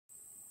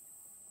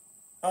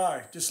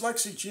Hi,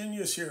 Dyslexic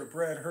Genius here,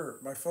 Brad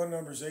Hurt. My phone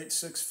number is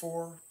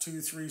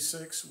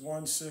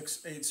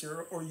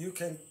 864-236-1680, or you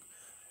can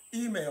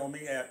email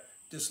me at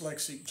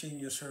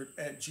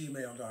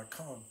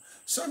dyslexicgeniushurt@gmail.com.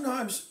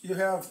 Sometimes you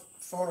have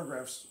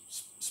phonographs,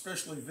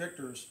 especially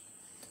Victor's,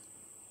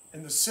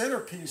 and the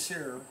centerpiece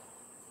here,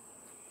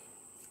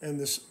 and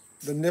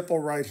the nipple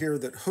right here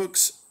that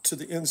hooks to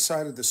the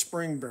inside of the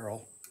spring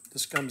barrel.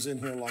 This comes in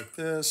here like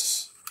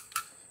this,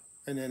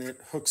 and then it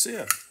hooks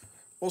in.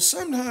 Well,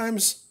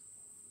 sometimes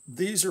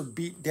these are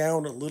beat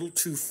down a little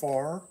too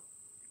far,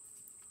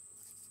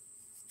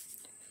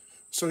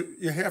 so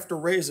you have to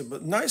raise it.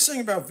 But the nice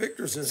thing about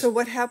Victor's is... So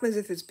what happens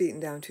if it's beaten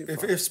down too far?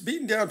 If it's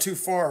beaten down too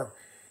far,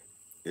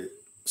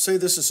 say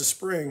this is a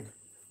spring,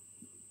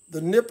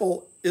 the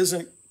nipple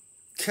isn't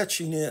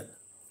catching in.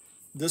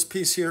 This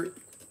piece here,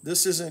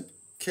 this isn't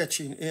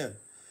catching in.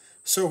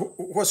 So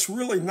what's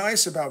really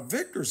nice about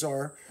Victor's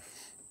are,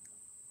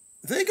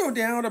 they go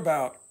down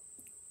about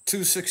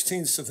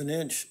 2/16 of an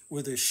inch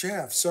with this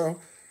shaft. So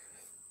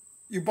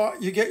you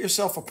get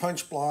yourself a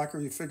punch block,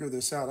 or you figure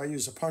this out. I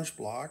use a punch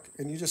block,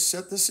 and you just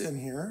set this in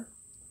here,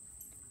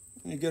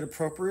 and you get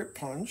appropriate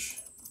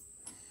punch,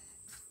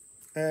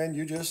 and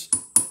you just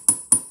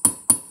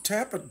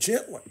tap it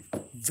gently,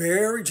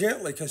 very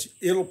gently, because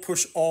it'll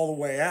push all the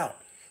way out.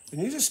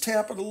 And you just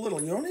tap it a little.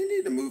 You only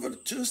need to move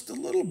it just a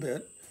little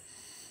bit.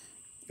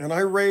 And I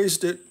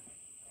raised it,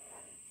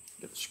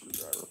 get a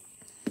screwdriver.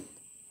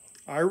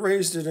 I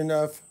raised it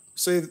enough,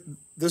 say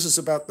this is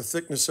about the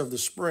thickness of the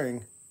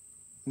spring,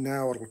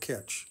 now it'll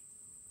catch.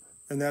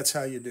 And that's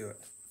how you do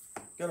it.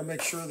 Got to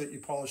make sure that you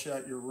polish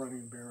out your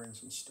running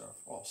bearings and stuff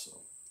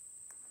also.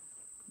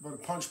 But a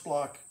punch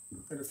block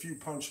and a few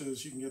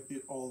punches, you can get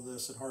all of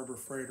this at Harbor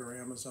Freight or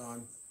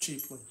Amazon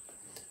cheaply.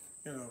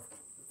 You know,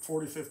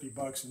 40, 50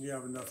 bucks, and you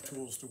have enough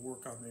tools to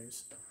work on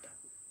these.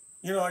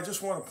 You know, I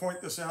just want to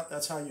point this out.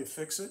 That's how you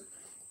fix it,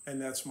 and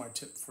that's my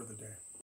tip for the day.